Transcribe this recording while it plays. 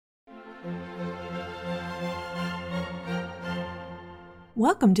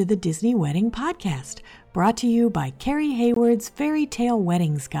Welcome to the Disney Wedding Podcast, brought to you by Carrie Hayward's Fairy Tale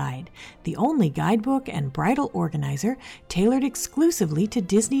Weddings Guide, the only guidebook and bridal organizer tailored exclusively to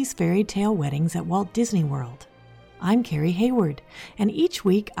Disney's fairy tale weddings at Walt Disney World. I'm Carrie Hayward, and each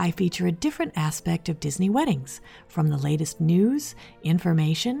week I feature a different aspect of Disney weddings, from the latest news,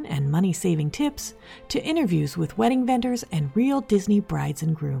 information, and money-saving tips, to interviews with wedding vendors and real Disney brides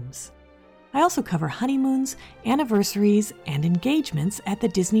and grooms. I also cover honeymoons, anniversaries, and engagements at the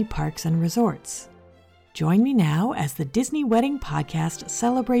Disney parks and resorts. Join me now as the Disney Wedding Podcast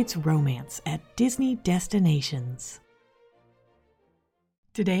celebrates romance at Disney destinations.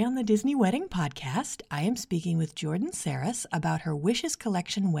 Today on the Disney Wedding Podcast, I am speaking with Jordan Saras about her Wishes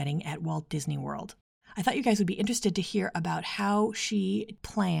Collection wedding at Walt Disney World. I thought you guys would be interested to hear about how she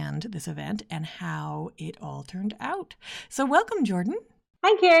planned this event and how it all turned out. So welcome, Jordan.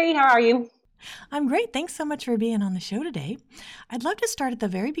 Hi, Carrie. How are you? I'm great. Thanks so much for being on the show today. I'd love to start at the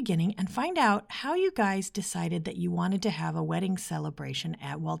very beginning and find out how you guys decided that you wanted to have a wedding celebration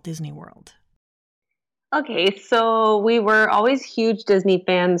at Walt Disney World. Okay, so we were always huge Disney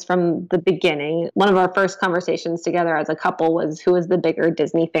fans from the beginning. One of our first conversations together as a couple was who was the bigger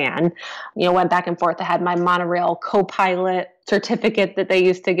Disney fan. Went back and forth. I had my monorail co-pilot certificate that they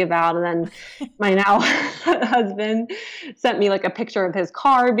used to give out. And then my now husband sent me like a picture of his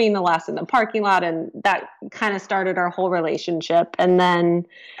car being the last in the parking lot. And that kind of started our whole relationship. And then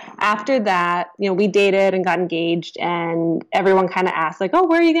after that, we dated and got engaged, and everyone kind of asked like, oh,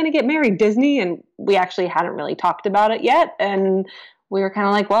 where are you going to get married? Disney? And we actually hadn't really talked about it yet. And we were kind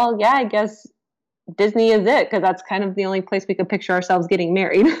of like, well, yeah, I guess Disney is it, because that's kind of the only place we could picture ourselves getting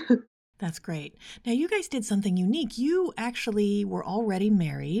married. That's great. Now, you guys did something unique. You actually were already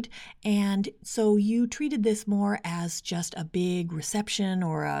married, and so you treated this more as just a big reception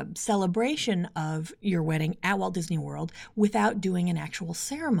or a celebration of your wedding at Walt Disney World without doing an actual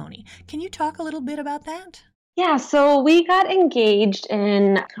ceremony. Can you talk a little bit about that? Yeah, so we got engaged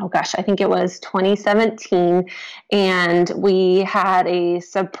in, I think it was 2017, and we had a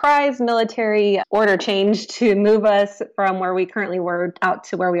surprise military order change to move us from where we currently were out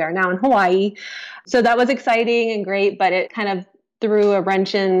to where we are now in Hawaii. So that was exciting and great, but it kind of threw a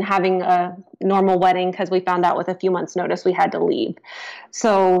wrench in having a normal wedding because we found out with a few months' notice we had to leave.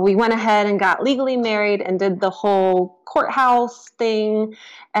 So we went ahead and got legally married and did the whole courthouse thing,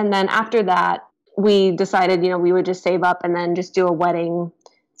 and then after that, we decided, we would just save up and then just do a wedding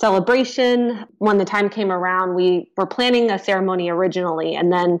celebration. When the time came around, we were planning a ceremony originally,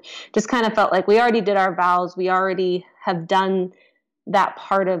 and then just kind of felt like we already did our vows. We already have done that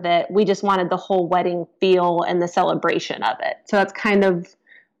part of it. We just wanted the whole wedding feel and the celebration of it. So that's kind of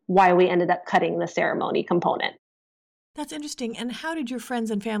why we ended up cutting the ceremony component. That's interesting. And how did your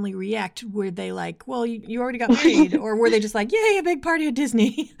friends and family react? Were they like, well, you already got married? Or were they just like, yay, a big party at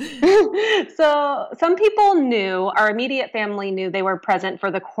Disney? So some people knew, our immediate family knew. They were present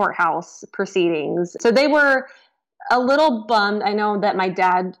for the courthouse proceedings. So they were a little bummed. I know that my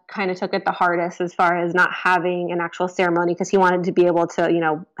dad kind of took it the hardest as far as not having an actual ceremony, because he wanted to be able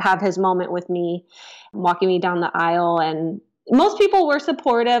to, have his moment with me, walking me down the aisle. And most people were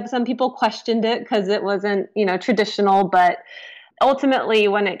supportive. Some people questioned it because it wasn't, traditional. But ultimately,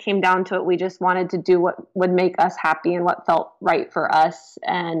 when it came down to it, we just wanted to do what would make us happy and what felt right for us.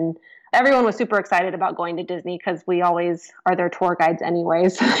 And everyone was super excited about going to Disney because we always are their tour guides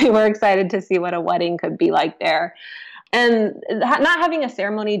anyways. So they were excited to see what a wedding could be like there. And not having a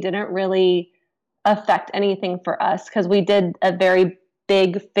ceremony didn't really affect anything for us because we did a very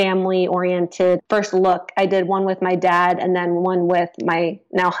big family-oriented first look. I did one with my dad and then one with my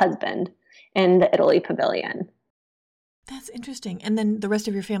now husband in the Italy pavilion. That's interesting. And then the rest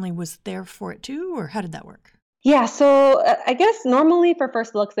of your family was there for it too, or how did that work? Yeah, so I guess normally for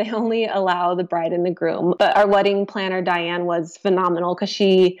first looks, they only allow the bride and the groom. But our wedding planner, Diane, was phenomenal because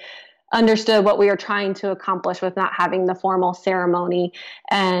she understood what we were trying to accomplish with not having the formal ceremony.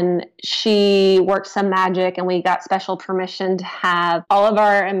 And she worked some magic, and we got special permission to have all of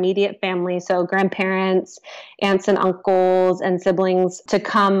our immediate family, so grandparents, aunts and uncles and siblings, to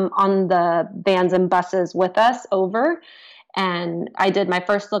come on the vans and buses with us over. And I did my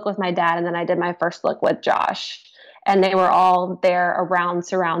first look with my dad, and then I did my first look with Josh. And they were all there around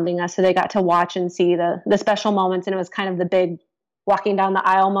surrounding us. So they got to watch and see the special moments. And it was kind of the big walking down the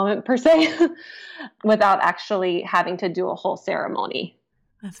aisle moment per se, without actually having to do a whole ceremony.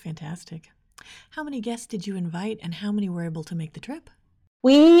 That's fantastic. How many guests did you invite, and how many were able to make the trip?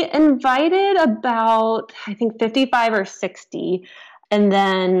 We invited about, I think, 55 or 60. And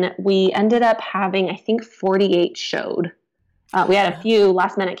then we ended up having, I think, 48 showed. We had a few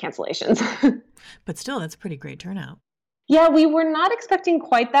last minute cancellations. But still, that's a pretty great turnout. Yeah, we were not expecting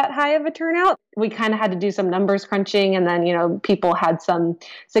quite that high of a turnout. We kind of had to do some numbers crunching, and then, people had some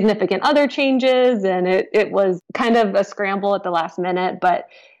significant other changes, and it was kind of a scramble at the last minute, but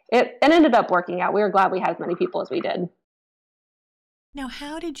it ended up working out. We were glad we had as many people as we did. Now,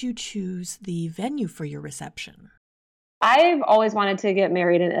 how did you choose the venue for your reception? I've always wanted to get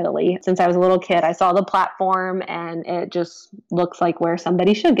married in Italy. Since I was a little kid, I saw the platform and it just looks like where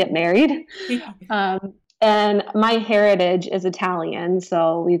somebody should get married. And my heritage is Italian,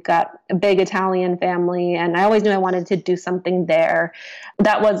 so we've got a big Italian family, and I always knew I wanted to do something there.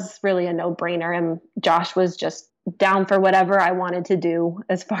 That was really a no-brainer, and Josh was just down for whatever I wanted to do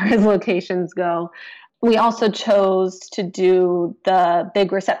as far as locations go. We also chose to do the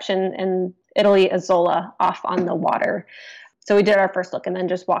big reception in Italy, Isola, off on the water. So we did our first look and then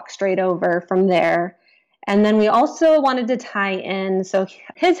just walked straight over from there. And then we also wanted to tie in, so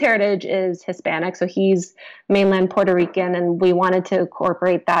his heritage is Hispanic, so he's mainland Puerto Rican, and we wanted to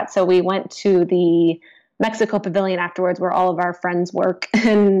incorporate that. So we went to the Mexico Pavilion afterwards where all of our friends work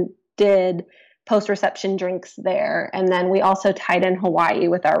and did post-reception drinks there. And then we also tied in Hawaii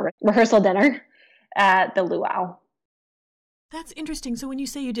with our rehearsal dinner at the Luau. That's interesting. So when you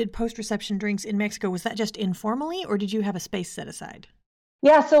say you did post-reception drinks in Mexico, was that just informally, or did you have a space set aside?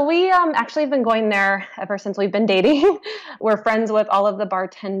 Yeah, so we actually have been going there ever since we've been dating. We're friends with all of the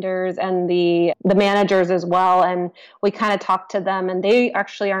bartenders and the managers as well, and we kind of talk to them, and they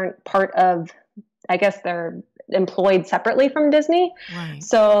actually aren't part of, I guess they're employed separately from Disney. Right.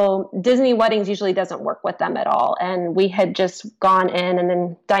 So Disney Weddings usually doesn't work with them at all. And we had just gone in, and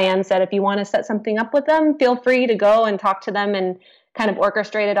then Diane said, if you want to set something up with them, feel free to go and talk to them and kind of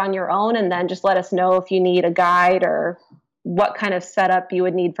orchestrate it on your own, and then just let us know if you need a guide or what kind of setup you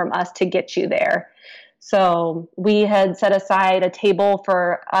would need from us to get you there. So we had set aside a table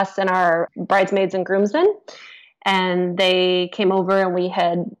for us and our bridesmaids and groomsmen, and they came over and we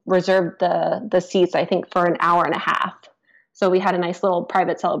had reserved the seats, I think, for an hour and a half. So we had a nice little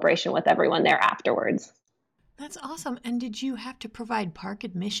private celebration with everyone there afterwards. That's awesome. And did you have to provide park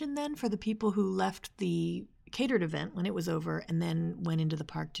admission then for the people who left the catered event when it was over and then went into the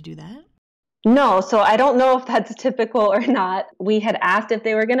park to do that? No, so I don't know if that's typical or not. We had asked if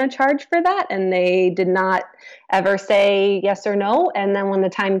they were going to charge for that, and they did not ever say yes or no. And then when the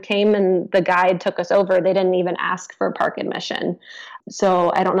time came and the guide took us over, they didn't even ask for park admission.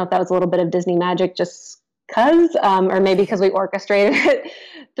 So I don't know if that was a little bit of Disney magic just because, or maybe because we orchestrated it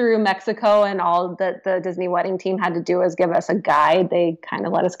through Mexico, and all that the Disney wedding team had to do was give us a guide. They kind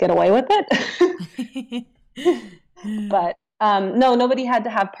of let us get away with it. But no, nobody had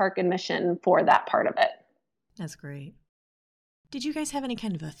to have park admission for that part of it. That's great. Did you guys have any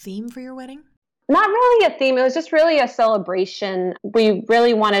kind of a theme for your wedding? Not really a theme. It was just really a celebration. We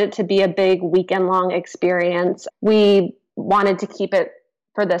really wanted it to be a big weekend-long experience. We wanted to keep it,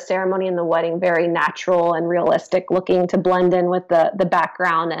 for the ceremony and the wedding, very natural and realistic looking, to blend in with the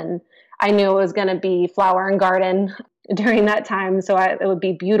background. And I knew it was going to be flower and garden during that time, so it would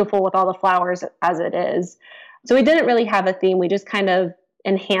be beautiful with all the flowers as it is. So we didn't really have a theme. We just kind of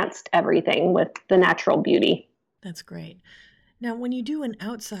enhanced everything with the natural beauty. That's great. Now, when you do an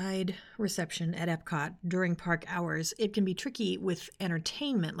outside reception at Epcot during park hours, it can be tricky with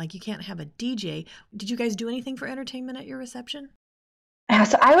entertainment. Like, you can't have a DJ. Did you guys do anything for entertainment at your reception? Yeah,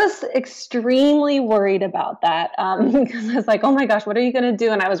 so I was extremely worried about that because I was like, oh my gosh, what are you going to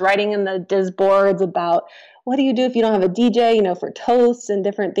do? And I was writing in the Diz boards about what do you do if you don't have a DJ, for toasts and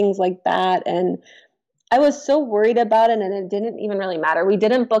different things like that. And I was so worried about it, and it didn't even really matter. We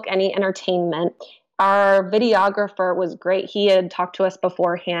didn't book any entertainment. Our videographer was great. He had talked to us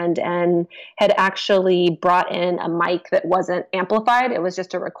beforehand and had actually brought in a mic that wasn't amplified. It was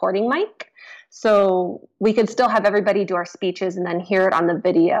just a recording mic. So we could still have everybody do our speeches and then hear it on the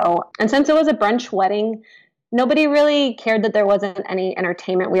video. And since it was a brunch wedding, nobody really cared that there wasn't any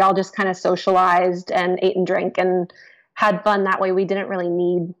entertainment. We all just kind of socialized and ate and drank and had fun that way. We didn't really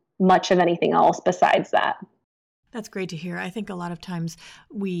need much of anything else besides that. That's great to hear. I think a lot of times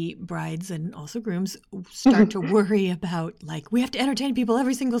we brides and also grooms start to worry about, like, we have to entertain people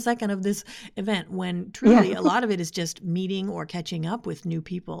every single second of this event, when truly a lot of it is just meeting or catching up with new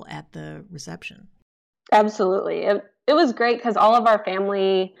people at the reception. Absolutely. It was great because all of our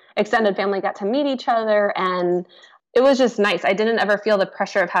extended family got to meet each other, and it was just nice. I didn't ever feel the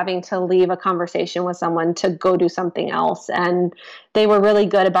pressure of having to leave a conversation with someone to go do something else. And they were really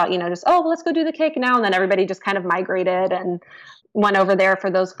good about, just, let's go do the cake now. And then everybody just kind of migrated and went over there for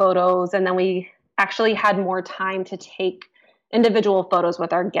those photos. And then we actually had more time to take individual photos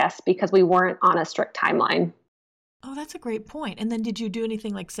with our guests because we weren't on a strict timeline. Oh, that's a great point. And then did you do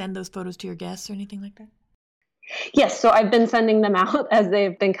anything like send those photos to your guests or anything like that? Yes, so I've been sending them out as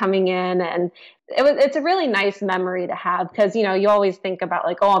they've been coming in, and it's a really nice memory to have because you always think about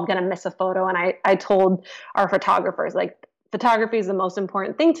like, oh, I'm going to miss a photo, and I told our photographers like photography is the most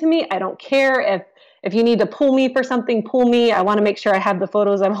important thing to me. I don't care if you need to pull me for something, pull me. I want to make sure I have the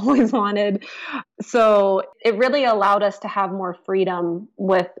photos I've always wanted. So it really allowed us to have more freedom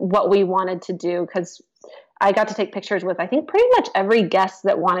with what we wanted to do because I got to take pictures with, I think, pretty much every guest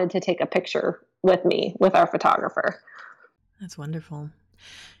that wanted to take a picture with me, with our photographer. That's wonderful.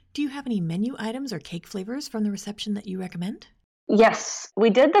 Do you have any menu items or cake flavors from the reception that you recommend? Yes, we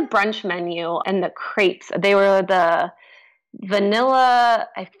did the brunch menu and the crepes. They were the vanilla,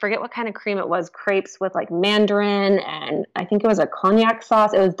 I forget what kind of cream it was, crepes with like mandarin, and I think it was a cognac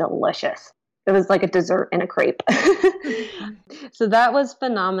sauce. It was delicious. It was like a dessert in a crepe. So that was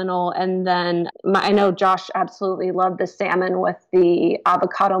phenomenal. And then I know Josh absolutely loved the salmon with the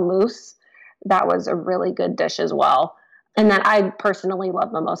avocado mousse. That was a really good dish as well. And then I personally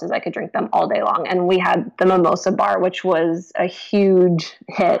love mimosas. I could drink them all day long. And we had the mimosa bar, which was a huge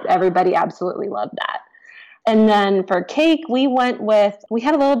hit. Everybody absolutely loved that. And then for cake, we had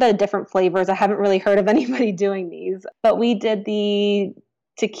a little bit of different flavors. I haven't really heard of anybody doing these, but we did the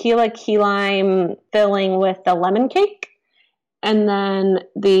tequila key lime filling with the lemon cake and then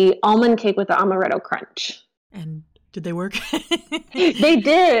the almond cake with the amaretto crunch. And did they work? They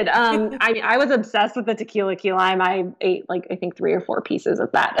did. I was obsessed with the tequila key lime. I ate I think 3 or 4 pieces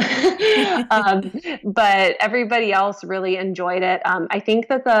of that. But everybody else really enjoyed it. I think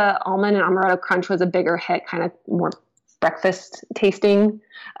that the almond and amaretto crunch was a bigger hit, kind of more breakfast tasting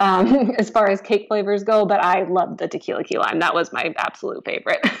as far as cake flavors go. But I loved the tequila key lime. That was my absolute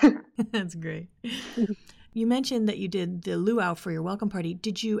favorite. That's great. You mentioned that you did the luau for your welcome party.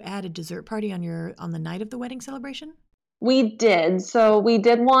 Did you add a dessert party on the night of the wedding celebration? We did. So we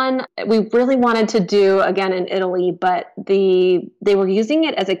did one we really wanted to do again in Italy, but they were using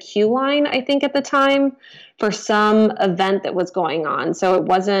it as a queue line, I think, at the time for some event that was going on. So it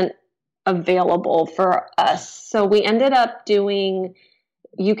wasn't available for us. So we ended up doing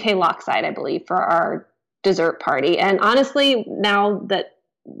UK Lochside, I believe, for our dessert party. And honestly, now that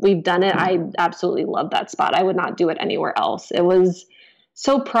we've done it, I absolutely love that spot. I would not do it anywhere else. It was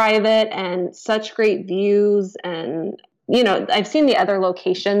so private and such great views. And, I've seen the other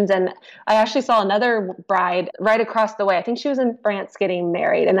locations, and I actually saw another bride right across the way. I think she was in France getting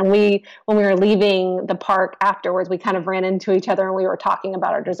married. And then when we were leaving the park afterwards, we kind of ran into each other and we were talking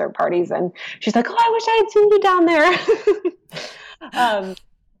about our dessert parties. And she's like, oh, I wish I had seen you down there.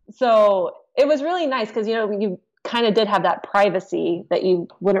 So it was really nice because, you kind of did have that privacy that you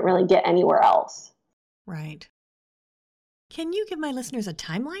wouldn't really get anywhere else. Right. Can you give my listeners a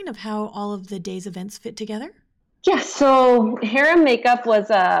timeline of how all of the day's events fit together? Yeah, so hair and makeup was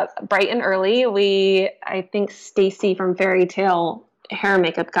bright and early. I think Stacy from Fairy Tale Hair and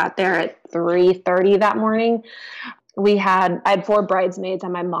Makeup got there at 3:30 that morning. I had 4 bridesmaids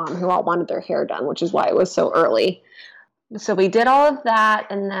and my mom who all wanted their hair done, which is why it was so early. So we did all of that,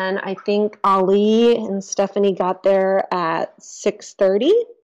 and then I think Ali and Stephanie got there at 6:30,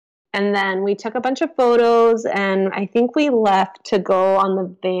 and then we took a bunch of photos, and I think we left to go on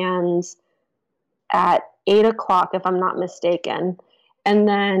the vans at 8 o'clock, if I'm not mistaken. And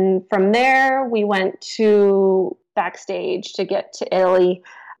then from there, we went to backstage to get to Italy.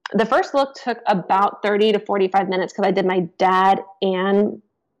 The first look took about 30 to 45 minutes because I did my dad and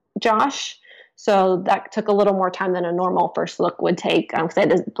Josh. So that took a little more time than a normal first look would take because I had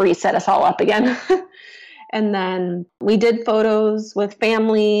to reset us all up again. And then we did photos with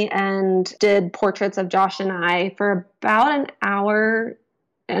family and did portraits of Josh and I for about an hour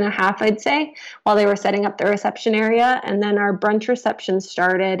and a half, I'd say, while they were setting up the reception area. And then our brunch reception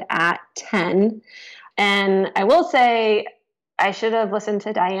started at 10. And I will say I should have listened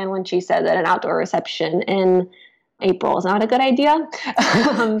to Diane when she said that an outdoor reception in April is not a good idea.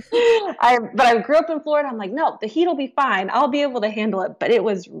 But I grew up in Florida. I'm like, no, the heat will be fine. I'll be able to handle it. But it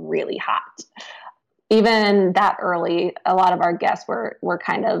was really hot. Even that early, a lot of our guests were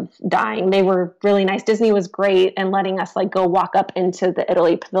kind of dying. They were really nice. Disney was great and letting us go walk up into the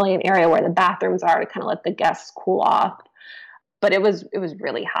Italy Pavilion area where the bathrooms are to kind of let the guests cool off. But it was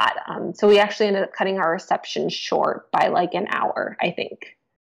really hot. So we actually ended up cutting our reception short by an hour, I think.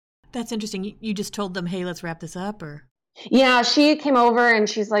 That's interesting. You just told them, hey, let's wrap this up, or? Yeah, she came over and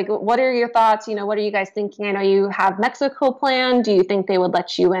she's like, what are your thoughts? What are you guys thinking? I know you have Mexico planned. Do you think they would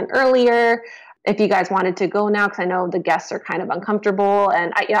let you in earlier if you guys wanted to go now? Because I know the guests are kind of uncomfortable.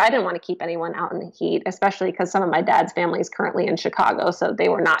 And I didn't want to keep anyone out in the heat, especially because some of my dad's family is currently in Chicago. So they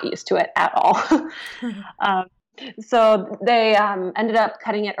were not used to it at all. So they ended up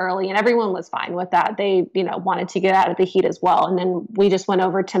cutting it early, and everyone was fine with that. They, wanted to get out of the heat as well. And then we just went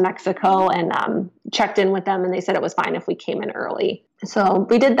over to Mexico and checked in with them, and they said it was fine if we came in early. So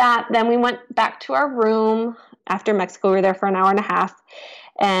we did that. Then we went back to our room after Mexico. We were there for an hour and a half,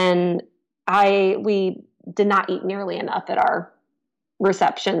 and we did not eat nearly enough at our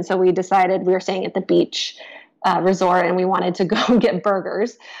reception. So we decided we were staying at the beach resort and we wanted to go get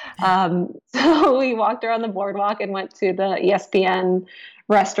burgers. So we walked around the boardwalk and went to the ESPN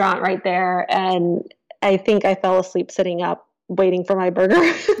restaurant right there. And I think I fell asleep sitting up waiting for my burger.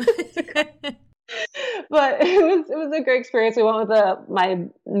 But it was a great experience. We went with my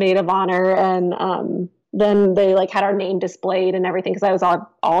maid of honor, and then they had our name displayed and everything, because I was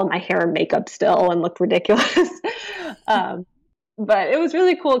all in my hair and makeup still and looked ridiculous. But it was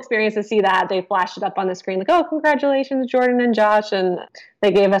really cool experience to see that. They flashed it up on the screen oh, congratulations, Jordan and Josh. And they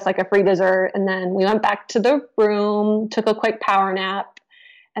gave us a free dessert. And then we went back to the room, took a quick power nap.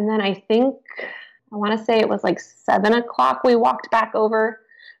 And then I want to say it was 7:00. We walked back over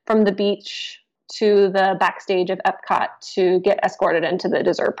from the beach to the backstage of Epcot to get escorted into the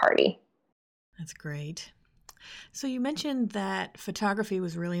dessert party. That's great. So you mentioned that photography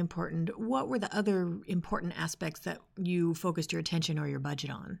was really important. What were the other important aspects that you focused your attention or your budget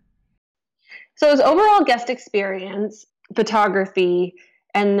on? So it was overall guest experience, photography,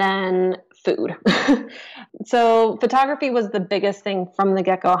 and then food. So photography was the biggest thing from the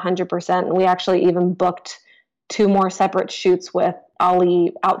get-go, 100%. And we actually even booked 2 more separate shoots with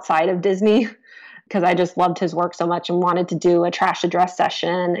Ali outside of Disney, because I just loved his work so much and wanted to do a trash address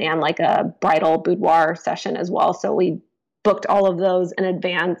session and a bridal boudoir session as well. So we booked all of those in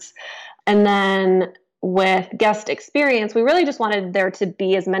advance. And then with guest experience, we really just wanted there to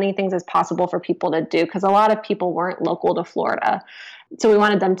be as many things as possible for people to do, because a lot of people weren't local to Florida. So we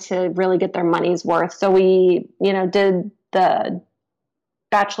wanted them to really get their money's worth. So we, did the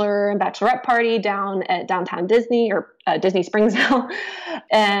bachelor and bachelorette party down at downtown Disney, or Disney Springsville,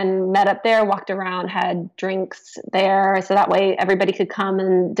 and met up there, walked around, had drinks there. So that way everybody could come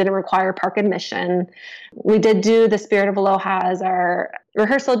and didn't require park admission. We did do the Spirit of Aloha as our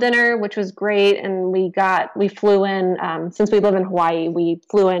rehearsal dinner, which was great. And we flew in, since we live in Hawaii, we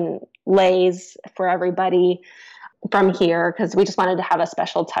flew in leis for everybody from here, because we just wanted to have a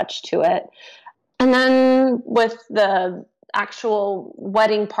special touch to it. And then with the actual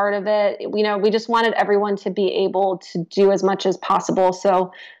wedding part of it, we just wanted everyone to be able to do as much as possible.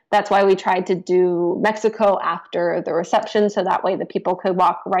 So that's why we tried to do Mexico after the reception, so that way the people could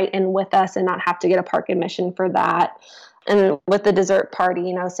walk right in with us and not have to get a park admission for that. And with the dessert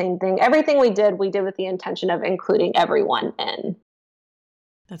party, same thing. Everything we did with the intention of including everyone in.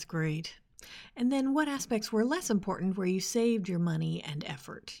 That's great. And then what aspects were less important where you saved your money and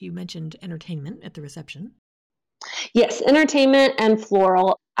effort? You mentioned entertainment at the reception. Yes, entertainment and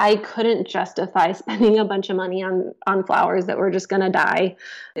floral. I couldn't justify spending a bunch of money on flowers that were just going to die,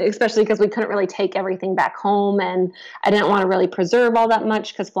 especially because we couldn't really take everything back home. And I didn't want to really preserve all that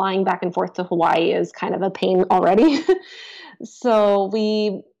much, because flying back and forth to Hawaii is kind of a pain already. So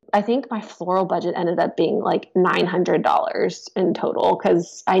I think my floral budget ended up being $900 in total,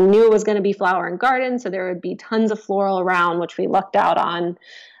 because I knew it was going to be flower and garden. So there would be tons of floral around, which we lucked out on.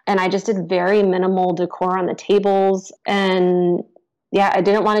 And I just did very minimal decor on the tables. And I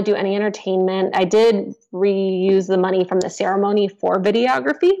didn't want to do any entertainment. I did reuse the money from the ceremony for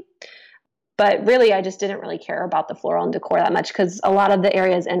videography. But really, I just didn't really care about the floral and decor that much, because a lot of the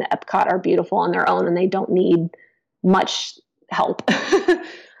areas in Epcot are beautiful on their own and they don't need much help.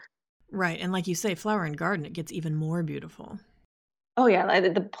 Right. And like you say, flower and garden, it gets even more beautiful. Oh, yeah.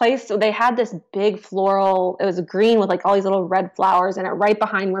 The place, so they had this big floral, it was green with all these little red flowers in it right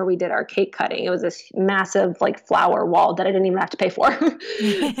behind where we did our cake cutting. It was this massive flower wall that I didn't even have to pay for.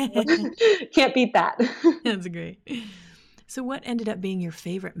 Can't beat that. That's great. So what ended up being your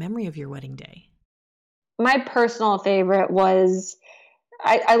favorite memory of your wedding day? My personal favorite was,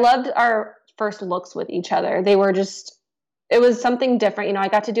 I loved our first looks with each other. They were it was something different. I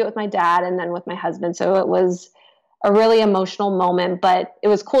got to do it with my dad and then with my husband. So it was a really emotional moment, but it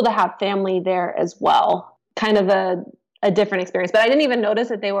was cool to have family there as well. Kind of a different experience, but I didn't even notice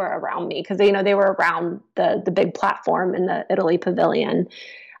that they were around me, because they were around the big platform in the Italy pavilion.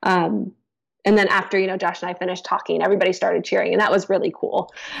 And then after, Josh and I finished talking, everybody started cheering, and that was really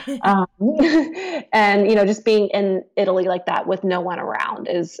cool. And, just being in Italy like that with no one around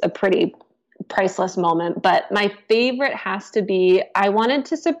is a pretty priceless moment. But my favorite has to be, I wanted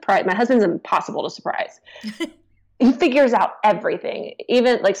to surprise, my husband's impossible to surprise. He figures out everything,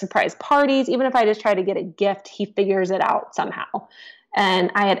 even surprise parties. Even if I just try to get a gift, he figures it out somehow.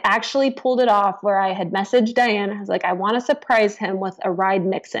 And I had actually pulled it off where I had messaged Diane. I was like, I want to surprise him with a ride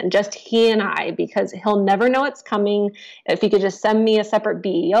mix-in, just he and I, because he'll never know it's coming. If he could just send me a separate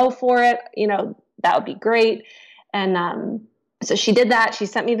BEO for it, that would be great. And so she did that. She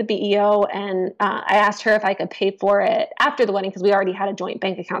sent me the BEO, and I asked her if I could pay for it after the wedding because we already had a joint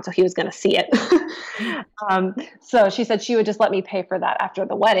bank account, so he was going to see it. So she said she would just let me pay for that after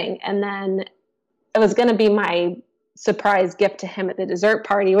the wedding. And then it was going to be my surprise gift to him at the dessert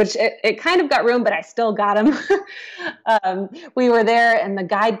party, which it kind of got ruined, but I still got him. We were there and the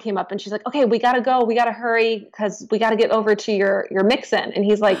guide came up and she's like, okay, we got to go. We got to hurry because we got to get over to your mix-in. And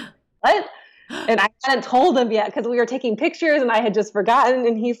he's like, what? And I hadn't told him yet because we were taking pictures and I had just forgotten.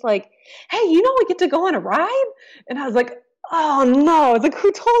 And he's like, hey, we get to go on a ride? And I was like, oh no. I was like,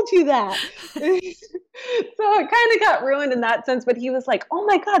 who told you that? So it kind of got ruined in that sense, but he was like, oh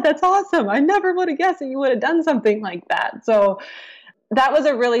my God, that's awesome. I never would have guessed that you would have done something like that. So that was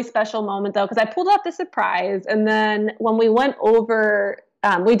a really special moment though, because I pulled off the surprise. And then when we went over,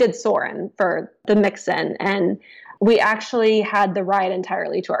 we did Soarin' for the mix-in, and we actually had the ride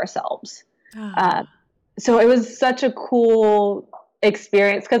entirely to ourselves. So it was such a cool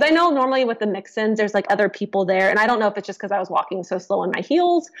experience because I know normally with the mix-ins there's like other people there, and I don't know if it's just because I was walking so slow in my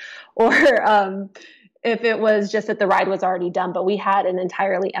heels or if it was just that the ride was already done, but we had an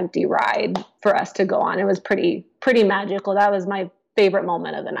entirely empty ride for us to go on. It was pretty magical. That was my favorite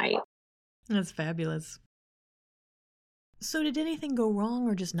moment of the night. That's fabulous. So did anything go wrong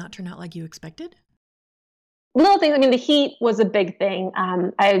or just not turn out like you expected? Little things. I mean, the heat was a big thing.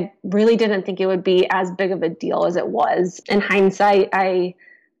 I really didn't think it would be as big of a deal as it was. In hindsight, I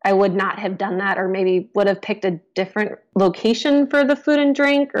would not have done that, or maybe would have picked a different location for the food and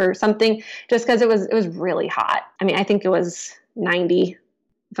drink or something, just because it was really hot. I mean, I think it was 90,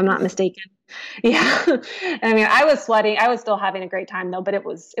 if I'm not mistaken. Yeah. I mean, I was sweating. I was still having a great time though, but it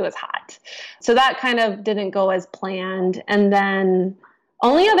was hot. So that kind of didn't go as planned. And then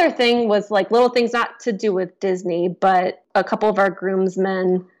only other thing was like little things not to do with Disney, but a couple of our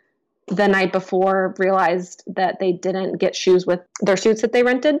groomsmen the night before realized that they didn't get shoes with their suits that they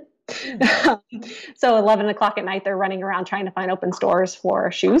rented. So 11 o'clock at night, they're running around trying to find open stores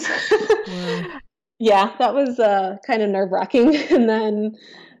for shoes. Wow. Yeah, that was kind of nerve-wracking. And then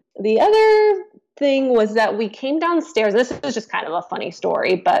the other thing was that we came downstairs. This is just kind of a funny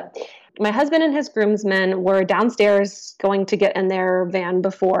story, but my husband and his groomsmen were downstairs going to get in their van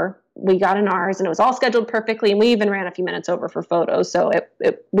before we got in ours, and it was all scheduled perfectly. And we even ran a few minutes over for photos. So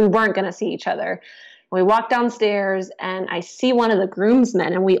we weren't going to see each other. We walk downstairs and I see one of the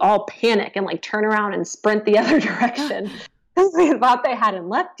groomsmen and we all panic and like turn around and sprint the other direction because we thought they hadn't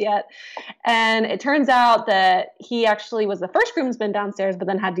left yet. And it turns out that he actually was the first groomsman downstairs, but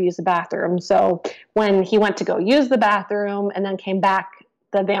then had to use the bathroom. So when he went to go use the bathroom and then came back,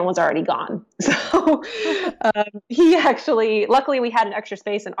 the van was already gone. So he actually, luckily we had an extra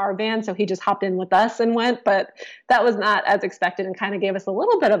space in our van, so he just hopped in with us and went, but that was not as expected and kind of gave us a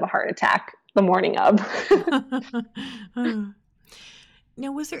little bit of a heart attack the morning of.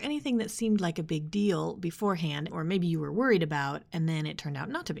 Now, was there anything that seemed like a big deal beforehand, or maybe you were worried about, and then it turned out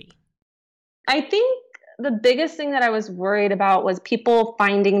not to be? I think the biggest thing that I was worried about was people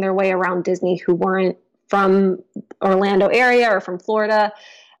finding their way around Disney who weren't from Orlando area or from Florida.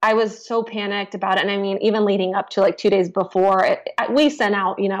 I was so panicked about it. And I mean, even leading up to like 2 days before, we sent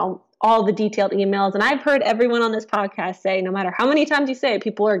out, all the detailed emails. And I've heard everyone on this podcast say, no matter how many times you say it,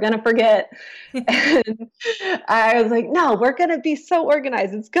 people are going to forget. And I was like, no, we're going to be so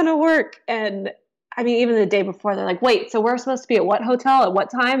organized. It's going to work. And I mean, even the day before, they're like, wait, so we're supposed to be at what hotel at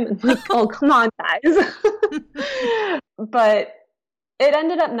what time? And I'm like, oh, come on, guys. But it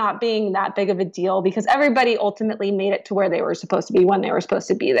ended up not being that big of a deal because everybody ultimately made it to where they were supposed to be when they were supposed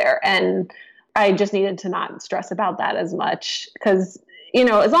to be there. And I just needed to not stress about that as much because,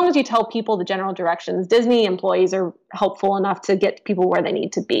 as long as you tell people the general directions, Disney employees are helpful enough to get people where they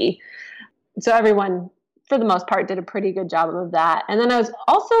need to be. So everyone, for the most part, did a pretty good job of that. And then I was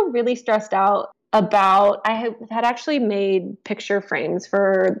also really stressed out about, I had actually made picture frames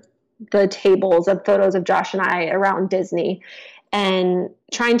for the tables of photos of Josh and I around Disney, and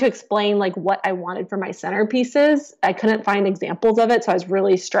trying to explain like what I wanted for my centerpieces. I couldn't find examples of it, so I was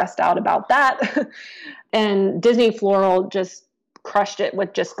really stressed out about that. And Disney Floral just crushed it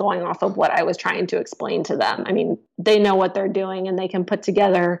with just going off of what I was trying to explain to them. I mean, they know what they're doing and they can put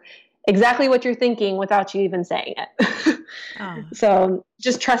together exactly what you're thinking without you even saying it. Oh. So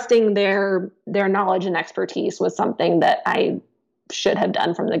just trusting their knowledge and expertise was something that I should have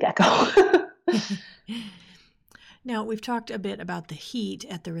done from the get-go. Now, we've talked a bit about the heat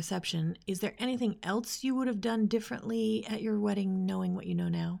at the reception. Is there anything else you would have done differently at your wedding, knowing what you know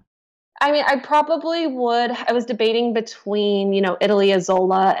now? I mean, I probably would. I was debating between, Italy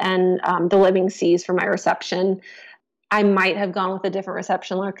Azzola and the Living Seas for my reception. I might have gone with a different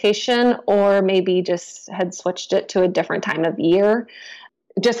reception location, or maybe just had switched it to a different time of year,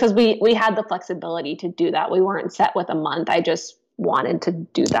 just because we had the flexibility to do that. We weren't set with a month. I just wanted to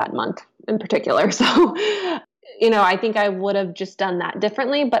do that month in particular. So, I think I would have just done that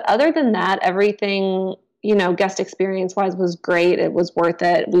differently. But other than that, everything, guest experience wise was great. It was worth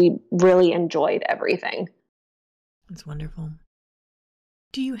it. We really enjoyed everything. That's wonderful.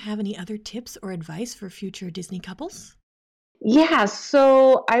 Do you have any other tips or advice for future Disney couples? Yeah,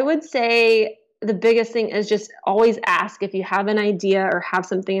 so I would say the biggest thing is just always ask if you have an idea or have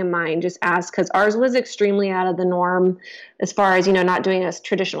something in mind, just ask, because ours was extremely out of the norm as far as, not doing a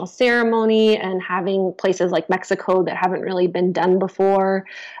traditional ceremony and having places like Mexico that haven't really been done before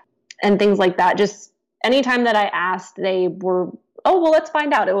and things like that. Just anytime that I asked, they were, oh, well, let's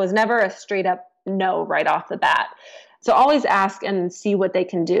find out. It was never a straight up no right off the bat. So always ask and see what they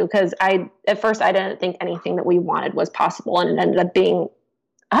can do, because at first I didn't think anything that we wanted was possible, and it ended up being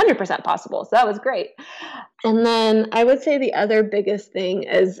 100% possible. So that was great. And then I would say the other biggest thing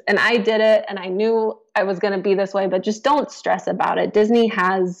is, and I did it and I knew I was going to be this way, but just don't stress about it. Disney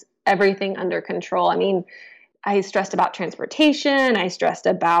has everything under control. I mean, I stressed about transportation, I stressed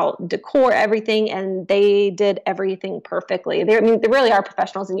about decor, everything, and they did everything perfectly. They really are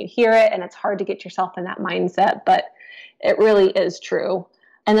professionals, and you hear it, and it's hard to get yourself in that mindset, but it really is true.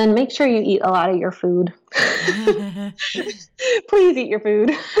 And then make sure you eat a lot of your food. Please eat your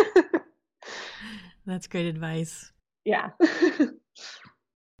food. That's great advice. Yeah.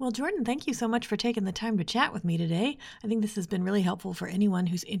 Well, Jordan, thank you so much for taking the time to chat with me today. I think this has been really helpful for anyone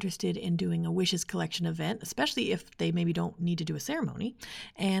who's interested in doing a Wishes Collection event, especially if they maybe don't need to do a ceremony.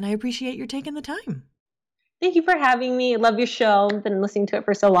 And I appreciate your taking the time. Thank you for having me. I love your show. I've been listening to it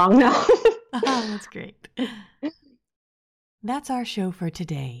for so long now. That's great. That's our show for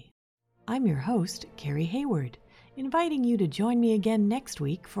today. I'm your host, Carrie Hayward, inviting you to join me again next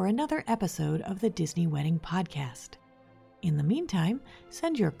week for another episode of the Disney Wedding Podcast. In the meantime,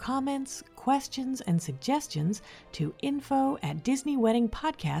 send your comments, questions, and suggestions to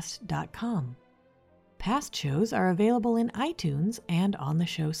info@DisneyWeddingPodcast.com. Past shows are available in iTunes and on the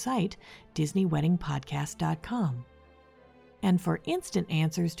show site, DisneyWeddingPodcast.com. And for instant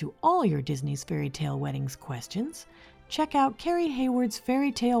answers to all your Disney's Fairy Tale Weddings questions, check out Carrie Hayward's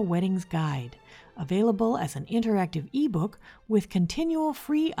Fairy Tale Weddings Guide, available as an interactive ebook with continual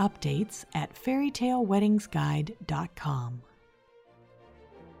free updates at fairytaleweddingsguide.com.